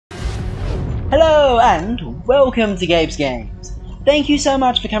Hello and welcome to Gabe's Games. Thank you so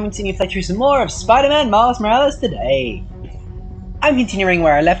much for coming to me play through some more of Spider-Man Miles Morales today. I'm continuing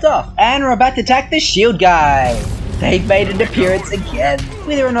where I left off, and we're about to attack the Shield guy. They've made an appearance again.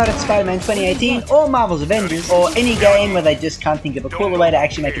 Whether or not it's Spider-Man 2018 or Marvel's Avengers or any game where they just can't think of a cooler way to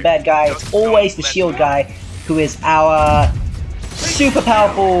actually make a bad guy, it's always the Shield guy who is our super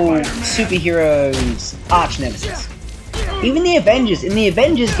powerful superhero's arch nemesis. Even the Avengers, in the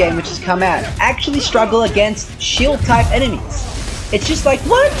Avengers game which has come out, actually struggle against shield-type enemies. It's just like,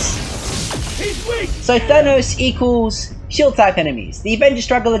 what? So Thanos equals shield-type enemies. The Avengers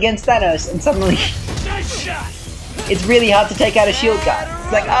struggle against Thanos, and suddenly it's really hard to take out a shield guy.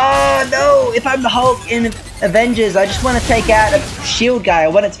 It's like, oh no, if I'm the Hulk in Avengers, I just want to take out a shield guy. I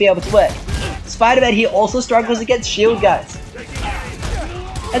want it to be able to work. Spider-Man here also struggles against shield guys.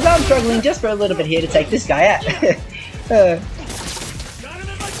 As I'm struggling just for a little bit here to take this guy out.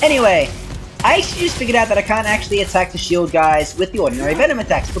 Anyway, I actually just figured out that I can't actually attack the shield guys with the ordinary venom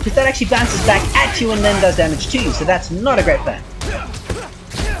attacks because that actually bounces back at you and then does damage to you, so that's not a great plan.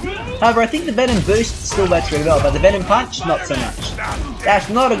 However, I think the venom boost still works really well, but the venom punch, not so much. That's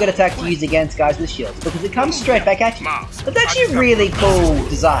not a good attack to use against guys with shields because it comes straight back at you. That's actually a really cool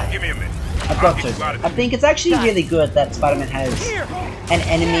design. I've got to. I think it's actually really good that Spider-Man has an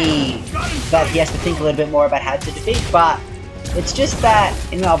enemy that he has to think a little bit more about how to defeat, but it's just that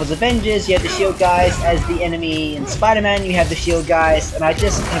in Marvel's Avengers you have the shield guys as the enemy, in Spider-Man you have the shield guys, and I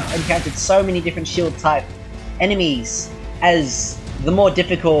just have encountered so many different shield type enemies as the more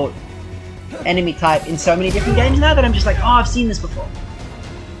difficult enemy type in so many different games now that I'm just like, oh, I've seen this before.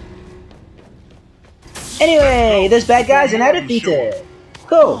 Anyway, those bad guys are now defeated.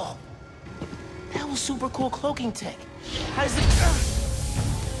 Cool. That was super cool cloaking tech. How does it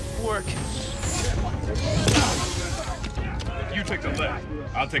work? You take the left,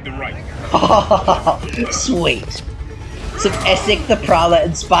 I'll take the right. Oh, sweet. Some Essex the Prowler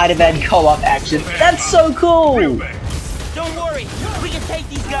and Spider-Man co-op action. That's so cool! Don't worry, we can take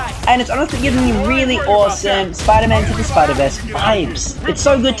these guys. And it's honestly giving me really awesome Spider-Man to the Spider-Verse vibes. It's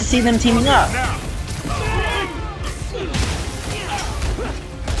so good to see them teaming up.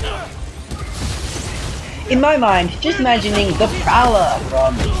 In my mind, just imagining the Prowler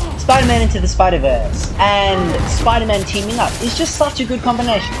from Spider-Man Into the Spider-Verse and Spider-Man teaming up is just such a good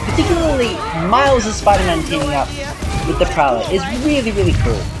combination. Particularly Miles' Spider-Man teaming up with the Prowler is really, really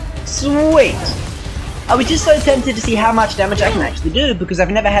cool. Sweet! I was just so tempted to see how much damage I can actually do because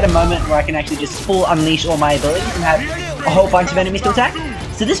I've never had a moment where I can actually just full unleash all my abilities and have a whole bunch of enemies to attack.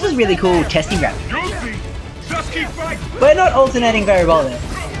 So this was really cool testing ground. We're not alternating very well there.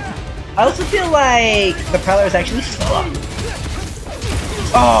 I also feel like the Prowler is actually slower.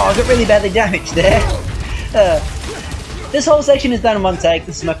 Oh, I got really badly damaged there. This whole section is done in one take.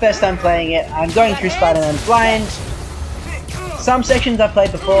 This is my first time playing it. I'm going through Spider-Man blind. Some sections I've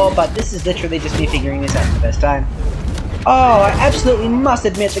played before, but this is literally just me figuring this out for the first time. Oh, I absolutely must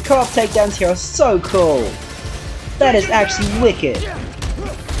admit the co-op takedowns here are so cool. That is actually wicked.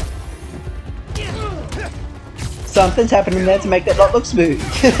 Something's happening there to make that not look smooth.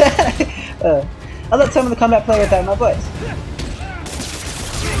 I'll let some of the combat play without my voice.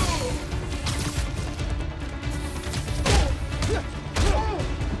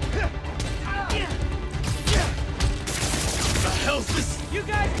 You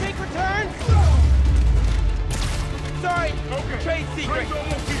guys take returns? Sorry, trade secret.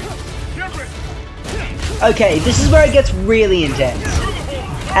 Okay, this is where it gets really intense.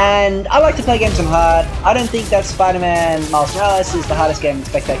 And I like to play games on hard. I don't think that Spider-Man Miles Morales is the hardest game in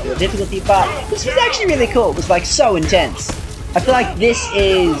spectacular difficulty, but this was actually really cool. It was like so intense. I feel like this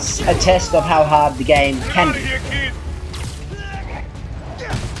is a test of how hard the game can be.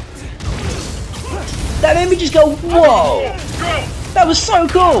 That made me just go, whoa! That was so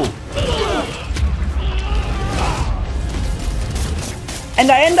cool! And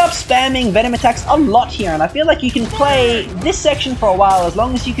I end up spamming venom attacks a lot here, and I feel like you can play this section for a while as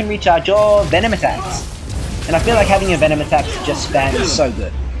long as you can recharge your venom attacks. And I feel like having a venom attack to just spam is so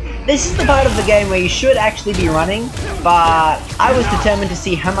good. This is the part of the game where you should actually be running, but I was determined to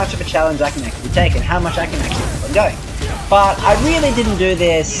see how much of a challenge I can actually take and how much I can actually keep on going. But I really didn't do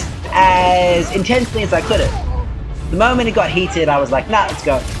this as intensely as I could have. The moment it got heated, I was like, nah, let's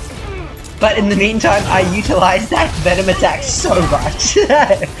go. But in the meantime, I utilized that venom attack so much.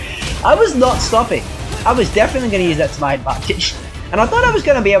 I was not stopping. I was definitely going to use that to my advantage. And I thought I was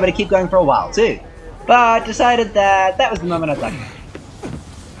going to be able to keep going for a while too. But decided that that was the moment I'd like to.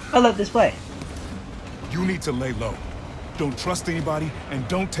 I'll let this play. You need to lay low. Don't trust anybody and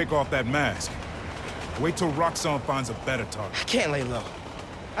don't take off that mask. Wait till Roxon finds a better target. I can't lay low.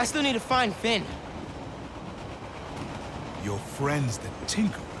 I still need to find Phin. Your friend's the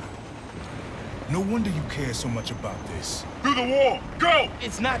Tinkerer. No wonder you care so much about this. Through the wall! Go!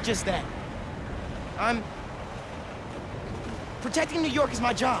 It's not just that. Protecting New York is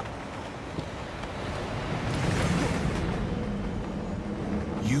my job.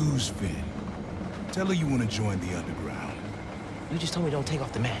 Use Phin. Tell her you want to join the underground. You just told me don't take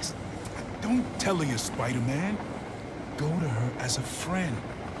off the mask. Don't tell her you're Spider-Man. Go to her as a friend.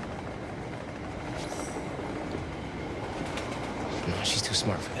 No, she's too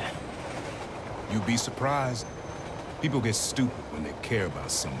smart for that. You'd be surprised. People get stupid when they care about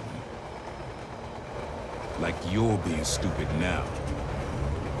someone. Like you're being stupid now.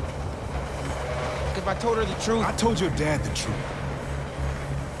 If I told her the truth... I told your dad the truth.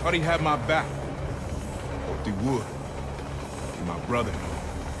 Thought he'd have my back. Hoped he would. And my brother.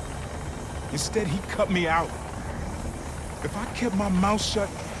 Instead, he cut me out. If I kept my mouth shut,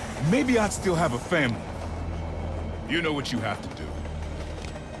 maybe I'd still have a family. You know what you have to do.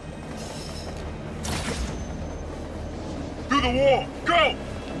 Through the wall! Go!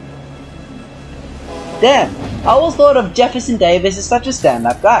 Damn, I always thought of Jefferson Davis as such a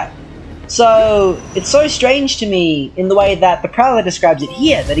stand-up guy. So, it's so strange to me in the way that the Prowler describes it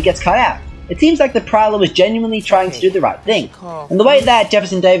here, that he gets cut out. It seems like the Prowler was genuinely trying to do the right thing. And the way that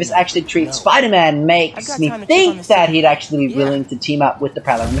Jefferson Davis actually treats Spider-Man makes me think that he'd actually be willing to team up with the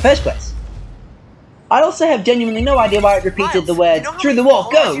Prowler in the first place. I also have genuinely no idea why it repeated the words, through the wall,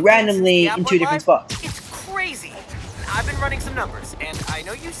 go, randomly in two different spots. It's crazy. I've been running some numbers, and I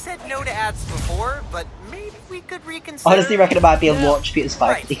know you said no to ads before, but maybe we could reconsider... Honestly, reckon it might be a launch Peter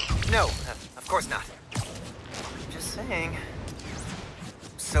Spike. Right. No, of course not. Just saying.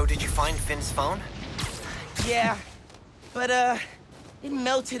 So did you find Finn's phone? Yeah, but it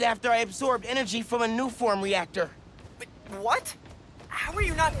melted after I absorbed energy from a new form reactor. But what? How are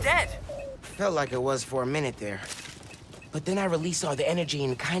you not dead? Felt like it was for a minute there. But then I released all the energy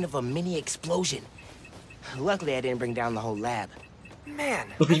in kind of a mini explosion. Luckily, I didn't bring down the whole lab. Man.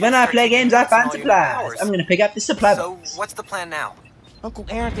 Because when I play games, I find supplies. I'm gonna pick up the supply box. So, what's the plan now? Uncle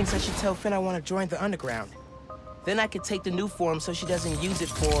Aaron thinks I should tell Phin I want to join the underground. Then I could take the new form so she doesn't use it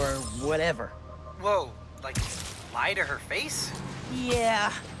for whatever. Whoa, like lie to her face?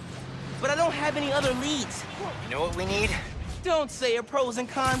 Yeah, but I don't have any other leads. You know what we need? Don't say a pros and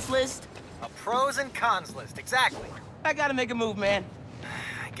cons list. A pros and cons list, exactly. I gotta make a move, man.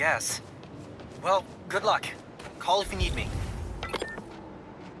 I guess. Well, good luck. Call if you need me.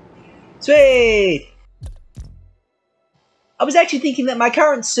 Sweet! I was actually thinking that my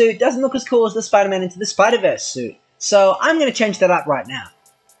current suit doesn't look as cool as the Spider-Man Into the Spider-Verse suit, so I'm going to change that up right now.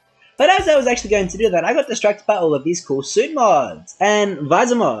 But as I was actually going to do that, I got distracted by all of these cool suit mods and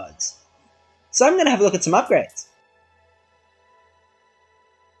visor mods. So I'm going to have a look at some upgrades.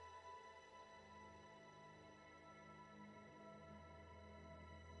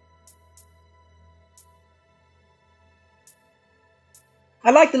 I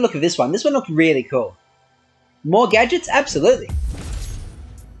like the look of this one. This one looked really cool. More gadgets? Absolutely.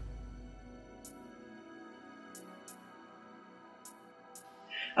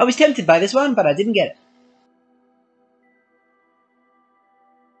 I was tempted by this one, but I didn't get it.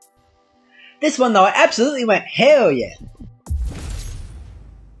 This one though, I absolutely went, hell yeah.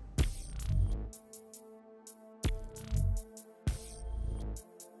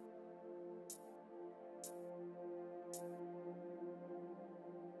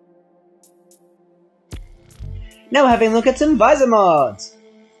 Now we're having a look at some visor mods.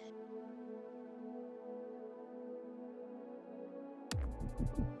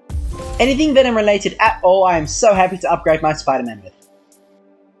 Anything Venom related at all, I am so happy to upgrade my Spider-Man with.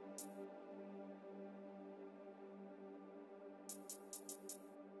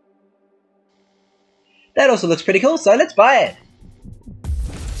 That also looks pretty cool, so let's buy it.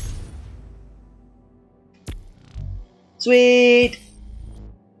 Sweet!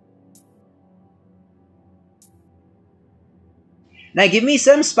 Now give me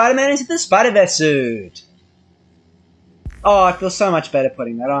some Spider-Man Into the Spider-Verse suit. Oh, I feel so much better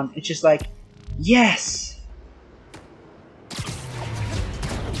putting that on. It's just like, yes!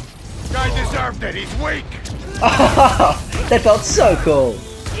 Guy deserved it, he's weak! Oh, that felt so cool.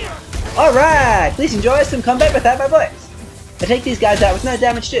 Alright, please enjoy some combat without my voice. I take these guys out with no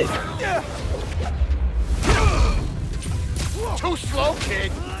damage too. Too slow,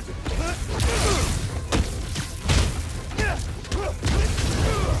 kid!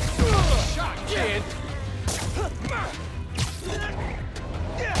 Shot, kid!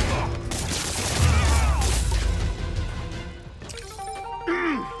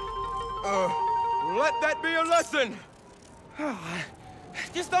 Let that be a lesson!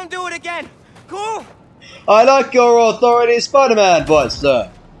 Just don't do it again. Cool? I like your authority, Spider-Man, but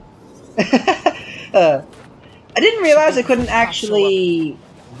sir. I didn't realize I couldn't actually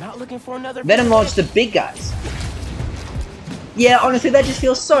Not looking for another Venom launch the big guys. Yeah, honestly, that just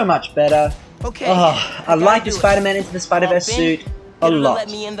feels so much better. Okay. Oh, I like the Spider-Man into the Spider-Verse suit a lot. Let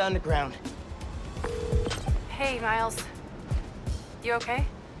me in the underground. Hey, Miles. You okay?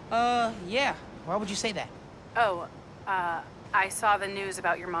 Yeah. Why would you say that? Oh, I saw the news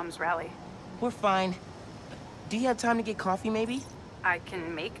about your mom's rally. We're fine. Do you have time to get coffee, maybe? I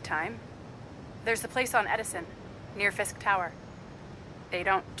can make time. There's a place on Edison, near Fisk Tower. They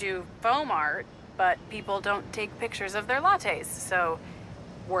don't do foam art, but people don't take pictures of their lattes, so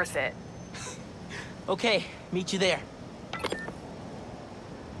worth it. Okay, meet you there.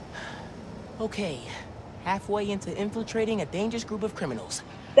 Okay, halfway into infiltrating a dangerous group of criminals.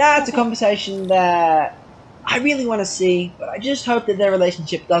 That's a conversation that I really want to see, but I just hope that their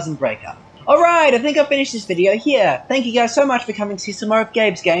relationship doesn't break up. Alright, I think I've finished this video here. Thank you guys so much for coming to see some more of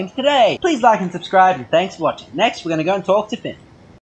Gabe's Games today. Please like and subscribe, and thanks for watching. Next, we're going to go and talk to Phin.